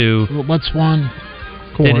 1, 2... What's one?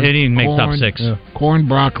 Corn. It didn't even make top 6. Yeah. Corn,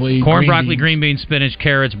 broccoli, green beans, spinach,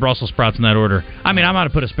 carrots, Brussels sprouts in that order. I mean, I might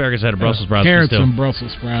have put asparagus ahead of Brussels sprouts. Carrots and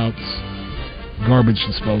Brussels sprouts. Garbage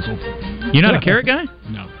disposal. You're not a carrot guy?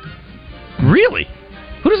 No. Really?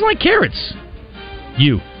 Who doesn't like carrots?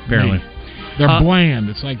 You, apparently. Me. They're bland.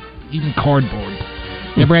 It's like eating cardboard.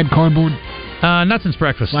 You ever had cardboard? Not since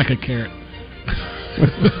breakfast. It's like a carrot.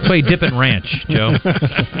 That's why you dip it in ranch, Joe.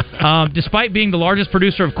 Despite being the largest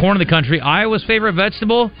producer of corn in the country, Iowa's favorite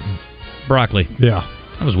vegetable? Broccoli. Yeah.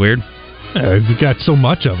 That was weird. Yeah, they've got so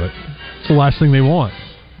much of it. It's the last thing they want.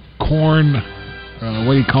 Corn,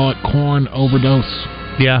 what do you call it? Corn overdose.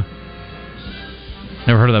 Yeah.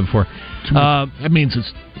 Never heard of that before. That means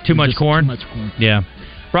it's too much corn? Too much corn. Yeah.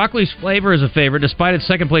 Broccoli's flavor is a favorite. Despite its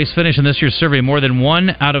second-place finish in this year's survey, more than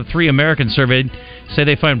 1 out of 3 Americans surveyed say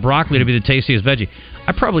they find broccoli to be the tastiest veggie.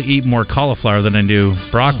 I probably eat more cauliflower than I do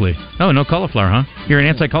broccoli. Oh, no cauliflower, huh? You're an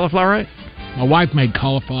anti-cauliflower, right? My wife made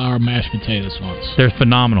cauliflower mashed potatoes once. They're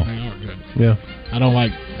phenomenal. They are good. Yeah. I don't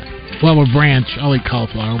like... Well, with ranch, I'll eat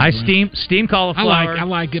cauliflower. I steam cauliflower. I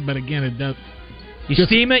like it, but again, it does... You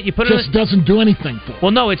steam it, you put it in... Just doesn't do anything for it.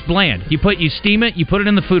 Well, no, it's bland. You steam it, you put it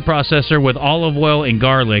in the food processor with olive oil and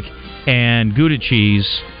garlic and Gouda cheese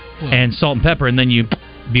and salt and pepper, and then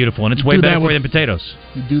beautiful. And it's way better for you than potatoes.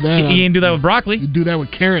 You do that... You can do that with broccoli. You do that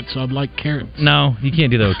with carrots, so I'd like carrots. No, you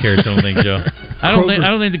can't do that with carrots, I don't think, Joe. I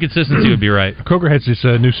don't think the consistency would be right. Kroger has this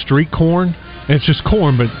new street corn. It's just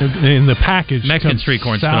corn, but in the package, Mexican street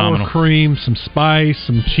corn's sour phenomenal. Cream, some spice,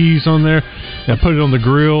 some cheese on there. And put it on the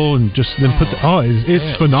grill and just then put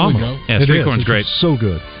it's phenomenal. Yeah, street corn's great. So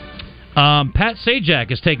good. Pat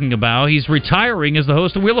Sajak is taking a bow. He's retiring as the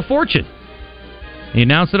host of Wheel of Fortune. He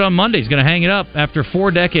announced it on Monday. He's going to hang it up after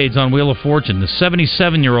 4 decades on Wheel of Fortune. The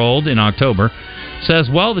 77-year-old in October says,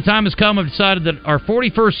 "Well, the time has come. I've decided that our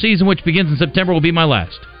 41st season, which begins in September, will be my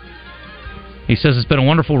last." He says it's been a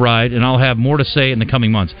wonderful ride, and I'll have more to say in the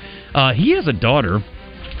coming months. He has a daughter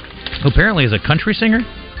who apparently is a country singer.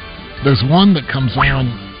 There's one that comes on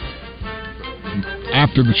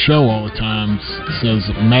after the show all the time. Says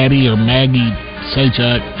Maddie or Maggie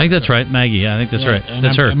Sajak. I think that's right, Maggie. Yeah, I think that's right. and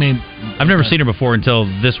That's her. I mean, I've never seen her before until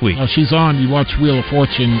this week. She's on. You watch Wheel of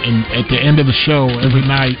Fortune, and at the end of the show, every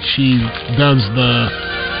night she does the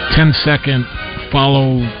 10-second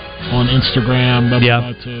follow on Instagram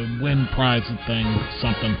to win prize and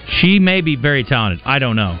something. She may be very talented. I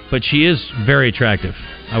don't know, but she is very attractive.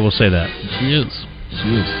 I will say that. She is.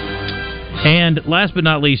 And last but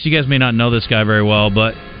not least, you guys may not know this guy very well,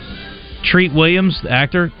 but Treat Williams, the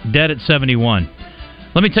actor, dead at 71.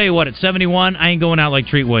 Let me tell you what, at 71, I ain't going out like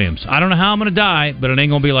Treat Williams. I don't know how I'm going to die, but it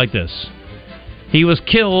ain't going to be like this. He was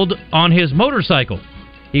killed on his motorcycle.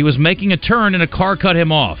 He was making a turn and a car cut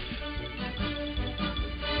him off.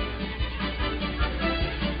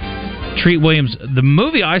 Treat Williams, the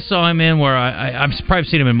movie I saw him in, where I've probably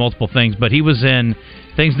seen him in multiple things, but he was in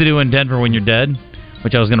Things to Do in Denver When You're Dead,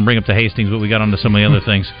 which I was going to bring up to Hastings, but we got onto some of the other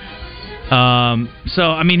things. So,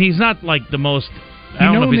 I mean, he's not like the most... I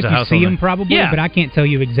don't know if he's a household. You see him probably, yeah. But I can't tell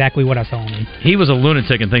you exactly what I saw him in. He was a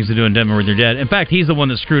lunatic in Things to Do in Denver When You're Dead. In fact, he's the one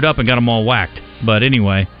that screwed up and got them all whacked. But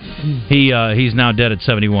anyway, he's now dead at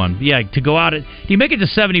 71. Yeah, to go out... do you make it to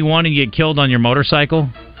 71 and you get killed on your motorcycle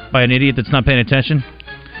by an idiot that's not paying attention?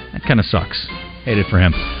 That kind of sucks. Hate it for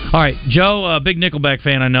him. All right, Joe, big Nickelback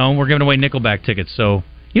fan, I know. We're giving away Nickelback tickets, so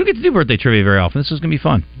you don't get to do birthday trivia very often. This is going to be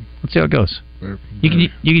fun. Let's see how it goes. You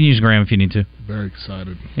can use Graham if you need to. Very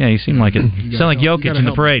excited. Yeah, you seem like it. You sound like Jokic in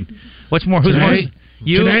the parade. What's more? Who's more?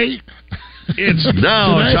 You. Today? It's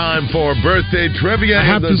now time for birthday trivia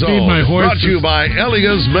in the zone. Brought to you by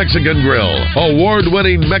Elia's Mexican Grill.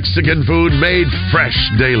 Award-winning Mexican food made fresh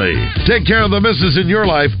daily. Take care of the misses in your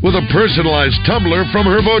life with a personalized tumbler from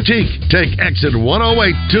her boutique. Take exit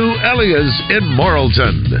 108 to Elia's in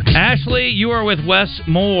Morrilton. Ashley, you are with Wes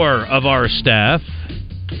Moore of our staff.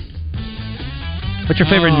 What's your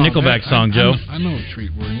favorite Nickelback song, Joe? I know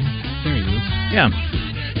Treat Williams. There he is. Yeah.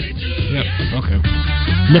 Yep. Okay.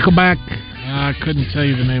 Nickelback. I couldn't tell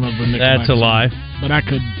you the name of the Nickelback. That's a lie. But I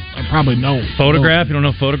probably know. Photograph? You don't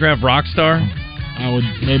know Photograph? Rockstar? I would,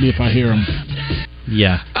 maybe if I hear him.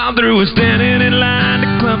 Yeah. I'm through with standing in line.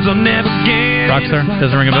 The clubs I'll never get. Rockstar?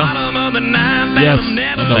 Doesn't ring a bell? Yes.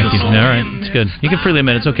 Thank you. All right. It's good. You can freely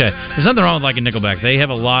admit it's okay. There's nothing wrong with liking Nickelback. They have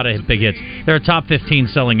a lot of big hits. They're a top 15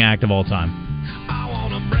 selling act of all time.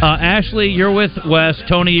 Ashley, you're with Wes.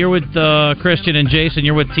 Tony, you're with Christian. And Jason,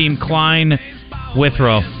 you're with Team Klein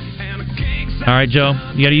Withrow. All right, Joe,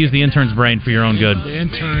 you got to use the intern's brain for your own good. The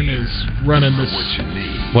intern is running this.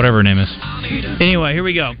 Whatever her name is. Anyway, here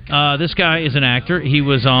we go. This guy is an actor. He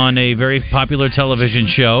was on a very popular television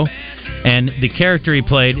show, and the character he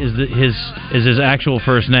played is his actual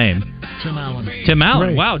first name. Tim Allen. Tim Allen.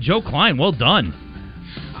 Ray. Wow, Joe Klein. Well done.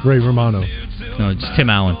 Ray Romano. No, it's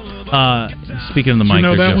Tim Allen. Speaking of the mic, you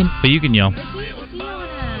know there, that Joe. one? But you can yell.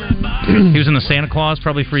 He was in the Santa Claus,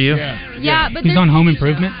 probably for you. Yeah, but he's on Home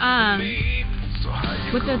Improvement.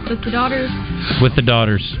 With the daughters. With the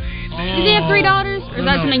daughters. Does he have 3 daughters, or is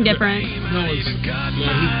that something different? No, he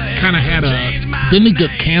kind of had a. Didn't he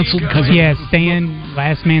get canceled because of? Yeah,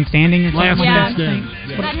 Last Man Standing or something. Last Man Standing.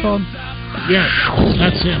 That's what it's called. Yeah,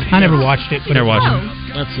 that's him. I never watched it. But Never watched it.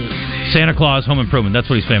 That's it. Santa Claus, Home Improvement. That's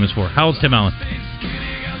what he's famous for. How old's Tim Allen?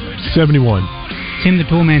 71. Tim the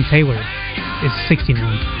Toolman Taylor is 69.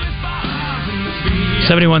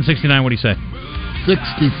 71, 69, what do you say?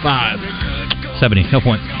 65. 70, no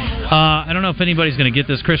point. I don't know if anybody's going to get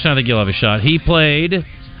this. Christian, I think you'll have a shot. He played in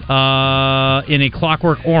A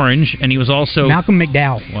Clockwork Orange, and he was also... Malcolm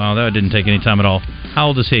McDowell. Wow, that didn't take any time at all. How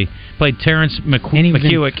old is he? Played Terrence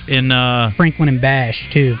McEwick in... Franklin and Bash,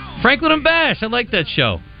 too. Franklin and Bash! I like that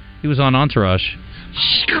show. He was on Entourage.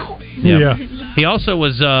 Yeah. He also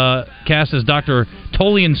was cast as Dr.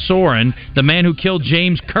 Tolian Soren, the man who killed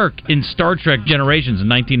James Kirk in Star Trek Generations in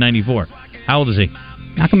 1994. How old is he?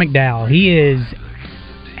 Malcolm McDowell. He is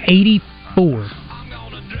 84.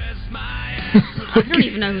 I don't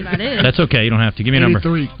even know who that is. That's okay. You don't have to. Give me a number.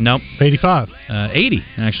 83. Nope. 85. 80.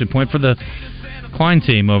 Actually, point for the Klein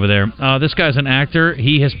team over there. This guy's an actor.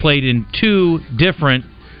 He has played in 2 different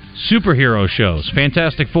superhero shows.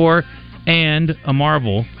 Fantastic Four and a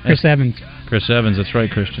Marvel. Chris Evans. Chris Evans, that's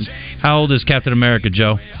right, Christian. How old is Captain America,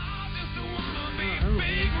 Joe?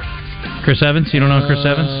 Chris Evans? You don't know Chris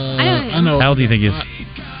Evans? I know. How old do you think he is?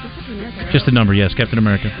 Just a number, yes, Captain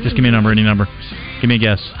America. Just give me a number, any number. Give me a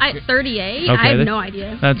guess. 38? Okay, I have no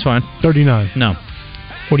idea. That's fine. 39. No.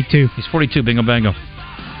 42. He's 42, bingo bango.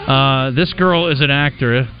 This girl is an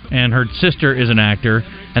actor, and her sister is an actor,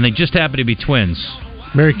 and they just happen to be twins.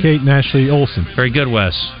 Mary-Kate and Ashley Olsen. Very good,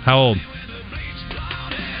 Wes. How old?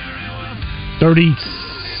 36.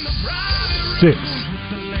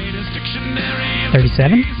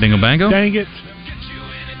 37. Bingo bango. Dang it.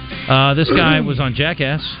 This guy was on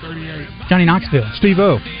Jackass. Johnny Knoxville.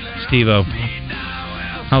 Steve-O. Steve-O.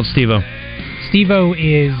 How old's Steve-O? Steve-O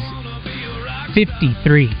is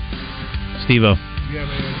 53. Steve-O.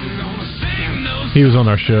 He was on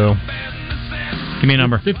our show. Give me a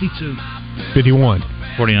number. 52. 51.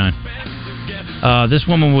 49. This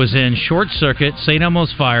woman was in Short Circuit, St.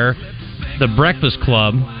 Elmo's Fire, The Breakfast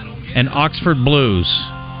Club, and Oxford Blues.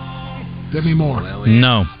 Demi Moore.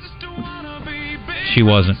 No. She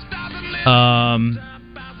wasn't.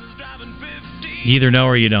 You either know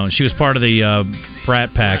or you don't. She was part of the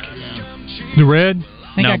Brat Pack. The Red?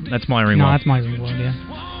 No, that's Molly Ringwald. No, that's Molly Ringwald, yeah.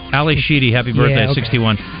 Ali Sheedy, happy birthday, Yeah, okay.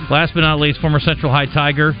 61. Last but not least, former Central High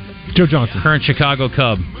Tiger. Joe Johnson. Current Chicago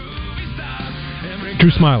Cub.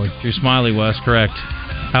 Drew Smiley. Drew Smiley, Wes, correct.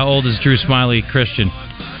 How old is Drew Smiley, Christian?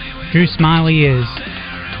 Drew Smiley is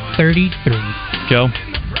 33. Joe?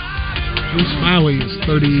 Drew Smiley is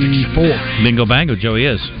 34. Bingo bango, Joey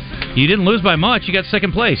is. You didn't lose by much. You got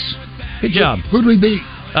second place. Good job. Who'd we beat?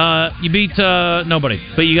 You beat nobody.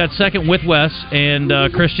 But you got second with Wes, and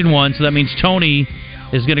Christian won, so that means Tony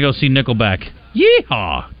is going to go see Nickelback.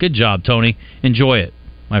 Yeehaw! Good job, Tony. Enjoy it,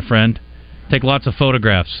 my friend. Take lots of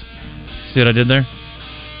photographs. See what I did there?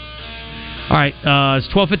 All right, it's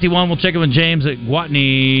 12:51. We'll check in with James at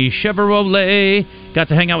Gwatney Chevrolet. Got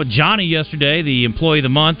to hang out with Johnny yesterday, the Employee of the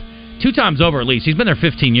Month. 2 times over, at least. He's been there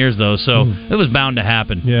 15 years, though, so it was bound to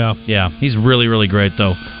happen. Yeah. Yeah, he's really, really great,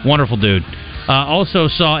 though. Wonderful dude. Also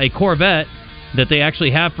saw a Corvette that they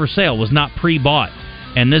actually have for sale. Was not pre-bought.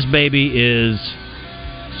 And this baby is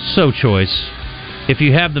so choice. If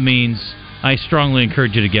you have the means, I strongly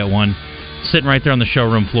encourage you to get one. Sitting right there on the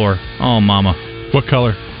showroom floor. Oh, mama. What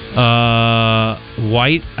color?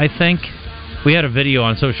 White, I think. We had a video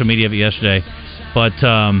on social media of it yesterday. But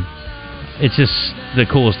it's just the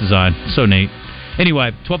coolest design. So neat.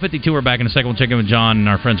 Anyway, 12:52, we're back in a second. We'll check in with John and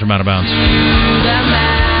our friends from Out of Bounds.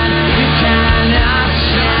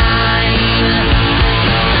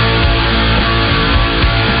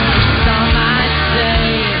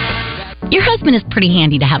 Your husband is pretty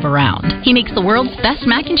handy to have around. He makes the world's best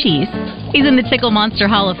mac and cheese. He's in the Tickle Monster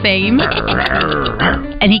Hall of Fame.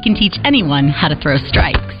 And he can teach anyone how to throw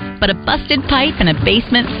strikes. But a busted pipe in a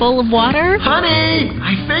basement full of water? Honey,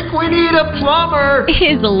 I think we need a plumber.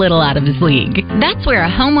 Is a little out of his league. That's where a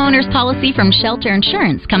homeowner's policy from Shelter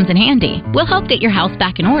Insurance comes in handy. We'll help get your house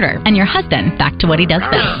back in order and your husband back to what he does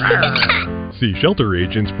best. See Shelter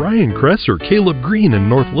agents Brian Kress or Caleb Green in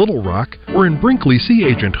North Little Rock, or in Brinkley see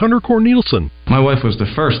agent Hunter Cornelison. My wife was the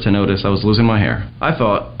first to notice I was losing my hair. I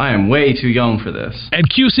thought, I am way too young for this. At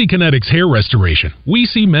QC Kinetics Hair Restoration, we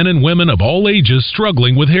see men and women of all ages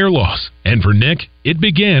struggling with hair loss. And for Nick, it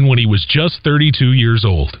began when he was just 32 years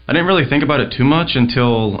old. I didn't really think about it too much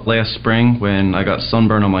until last spring when I got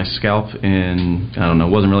sunburn on my scalp and, I don't know,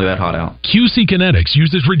 it wasn't really that hot out. QC Kinetics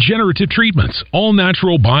uses regenerative treatments, all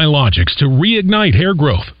natural biologics to reignite hair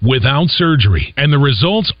growth without surgery. And the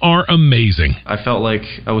results are amazing. I felt like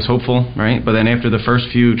I was hopeful, right? But then after the first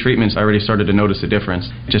few treatments, I already started to notice a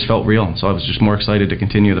difference. It just felt real, so I was just more excited to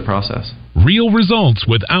continue the process. Real results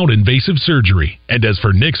without invasive surgery. And as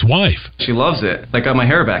for Nick's wife, she loves it. I got my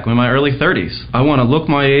hair back in my early 30s. I want to look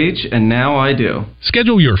my age, and now I do.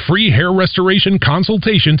 Schedule your free hair restoration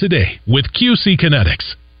consultation today with QC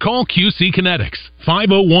Kinetics. Call QC Kinetics,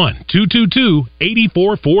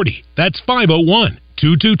 501-222-8440. That's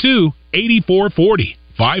 501-222-8440.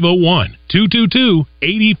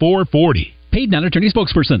 501-222-8440. Paid non-attorney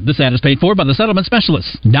spokesperson. This ad is paid for by the settlement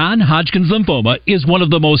specialists. Non-Hodgkin's lymphoma is one of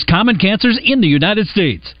the most common cancers in the United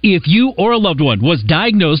States. If you or a loved one was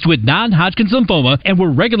diagnosed with non-Hodgkin's lymphoma and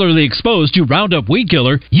were regularly exposed to Roundup Weed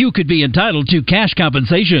Killer, you could be entitled to cash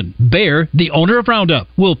compensation. Bayer, the owner of Roundup,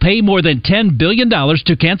 will pay more than $10 billion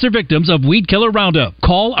to cancer victims of Weed Killer Roundup.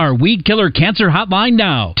 Call our Weed Killer Cancer Hotline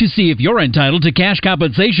now to see if you're entitled to cash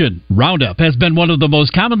compensation. Roundup has been one of the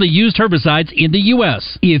most commonly used herbicides in the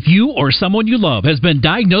U.S. If you or someone you love has been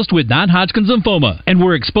diagnosed with non-Hodgkin's lymphoma and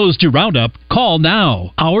were exposed to Roundup, call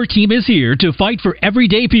now. Our team is here to fight for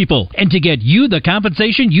everyday people and to get you the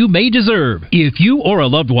compensation you may deserve. If you or a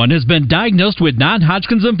loved one has been diagnosed with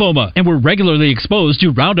non-Hodgkin's lymphoma and were regularly exposed to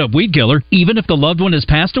Roundup Weed Killer, even if the loved one has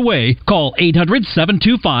passed away, call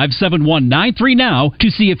 800-725-7193 now to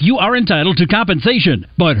see if you are entitled to compensation.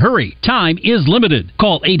 But hurry, time is limited.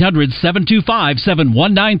 Call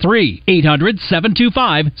 800-725-7193.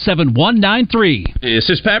 800-725-7193. 888-848-9293. This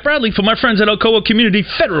is Pat Bradley for my friends at Alcoa Community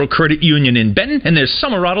Federal Credit Union in Benton and their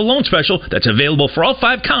Summer Auto Loan Special that's available for all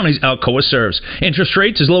 5 counties Alcoa serves. Interest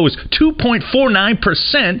rates as low as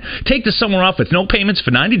 2.49%. Take the summer off with no payments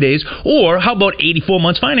for 90 days, or how about 84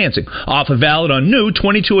 months financing? Offer valid on new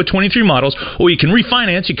 22 or 23 models, or you can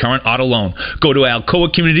refinance your current auto loan. Go to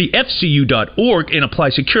alcoacommunityfcu.org and apply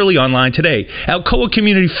securely online today. Alcoa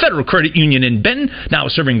Community Federal Credit Union in Benton, now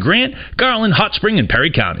serving Grant, Garland, Hot Spring, and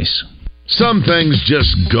Perry counties. Some things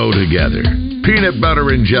just go together. Peanut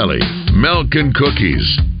butter and jelly, milk and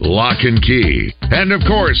cookies, lock and key, and of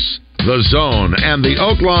course, The Zone and the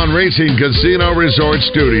Oaklawn Racing Casino Resort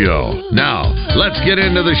Studio. Now, let's get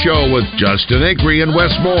into the show with Justin Acree and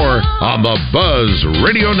Wes Moore on the Buzz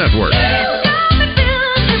Radio Network.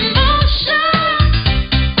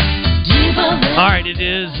 All right, it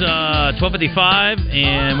is 12:55,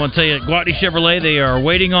 and I want to tell you, Gwatney Chevrolet, they are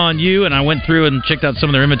waiting on you, and I went through and checked out some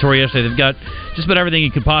of their inventory yesterday. They've got just about everything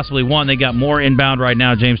you could possibly want. They got more inbound right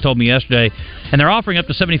now, James told me yesterday, and they're offering up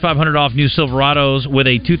to $7,500 off new Silverados with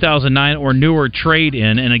a 2009 or newer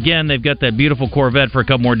trade-in, and again, they've got that beautiful Corvette for a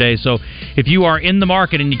couple more days, so if you are in the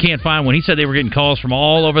market and you can't find one, he said they were getting calls from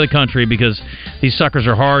all over the country because these suckers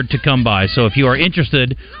are hard to come by, so if you are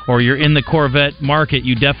interested or you're in the Corvette market,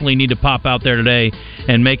 you definitely need to pop out there today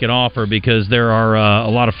and make an offer because there are a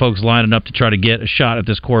lot of folks lining up to try to get a shot at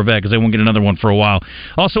this Corvette because they won't get another one for a while.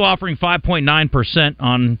 Also offering 5.9%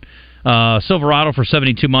 on Silverado for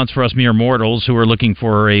 72 months for us mere mortals who are looking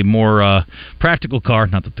for a more practical car.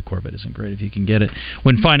 Not that the Corvette isn't great if you can get it.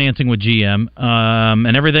 When financing with GM.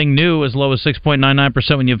 And everything new as low as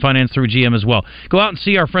 6.99% when you finance through GM as well. Go out and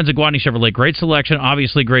see our friends at Gwatney Chevrolet. Great selection,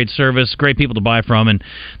 obviously great service, great people to buy from, and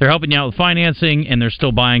they're helping you out with financing, and they're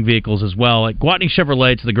still buying vehicles as well. At Gwatney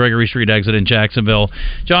Chevrolet to the Gregory Street exit in Jacksonville.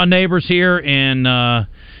 John Neighbors here, and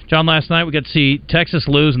John, last night we got to see Texas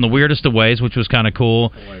lose in the weirdest of ways, which was kind of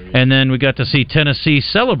cool. And then we got to see Tennessee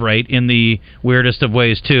celebrate in the weirdest of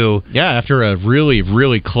ways, too. Yeah, after a really,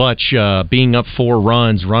 really clutch, being up 4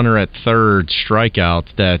 runs, runner at third, strikeout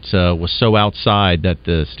that was so outside that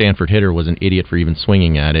the Stanford hitter was an idiot for even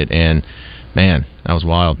swinging at it. And, man, that was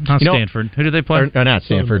wild. Not Stanford. Who did they play? Not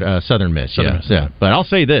Stanford. Southern Miss. Yeah. But I'll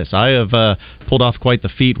say this. I have pulled off quite the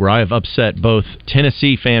feat where I have upset both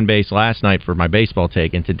Tennessee fan base last night for my baseball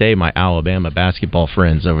take and today my Alabama basketball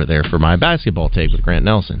friends over there for my basketball take with Grant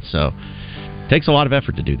Nelson. So it takes a lot of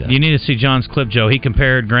effort to do that. You need to see John's clip, Joe. He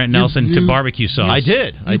compared Grant Nelson to barbecue sauce. I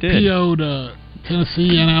did. PO'd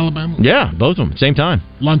Tennessee and Alabama? Yeah, both of them, same time.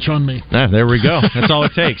 Lunch on me. Yeah, there we go. That's all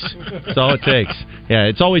it takes. That's all it takes. Yeah,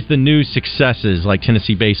 it's always the new successes like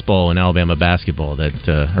Tennessee baseball and Alabama basketball that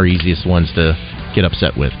are easiest ones to get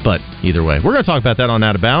upset with. But either way, we're going to talk about that on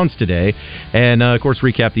Out of Bounds today. And, of course,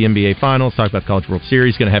 recap the NBA Finals, talk about the College World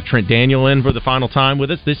Series. Going to have Trent Daniel in for the final time with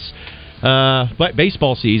us this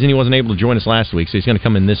baseball season. He wasn't able to join us last week, so he's going to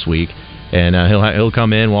come in this week. And he'll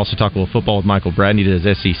come in. We'll also talk a little football with Michael Bradney. He did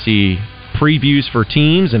his SEC previews for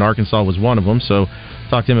teams, and Arkansas was one of them. So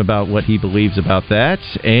talk to him about what he believes about that,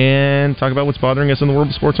 and talk about what's bothering us in the world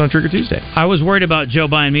of sports on Trigger Tuesday. I was worried about Joe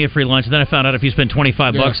buying me a free lunch, and then I found out if you spend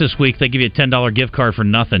 $25 this week, they give you a $10 gift card for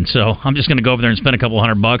nothing. So I'm just going to go over there and spend a couple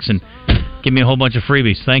 $100 and give me a whole bunch of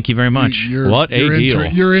freebies. Thank you very much. What a deal.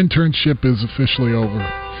 Your internship is officially over.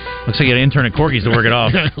 Looks like you got an intern at Corky's to work it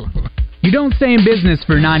off. You don't stay in business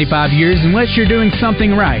for 95 years unless you're doing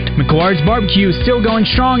something right. McQuarrie's Barbecue is still going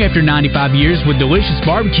strong after 95 years with delicious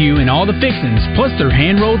barbecue and all the fixins, plus their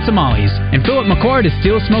hand-rolled tamales. And Philip McQuarrie is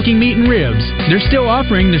still smoking meat and ribs. They're still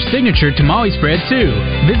offering their signature tamale spread, too.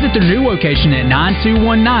 Visit their new location at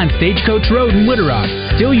 9219 Stagecoach Road in Little Rock,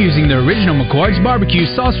 still using the original McQuarrie's Barbecue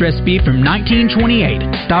sauce recipe from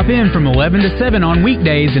 1928. Stop in from 11 to 7 on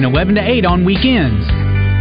weekdays and 11 to 8 on weekends.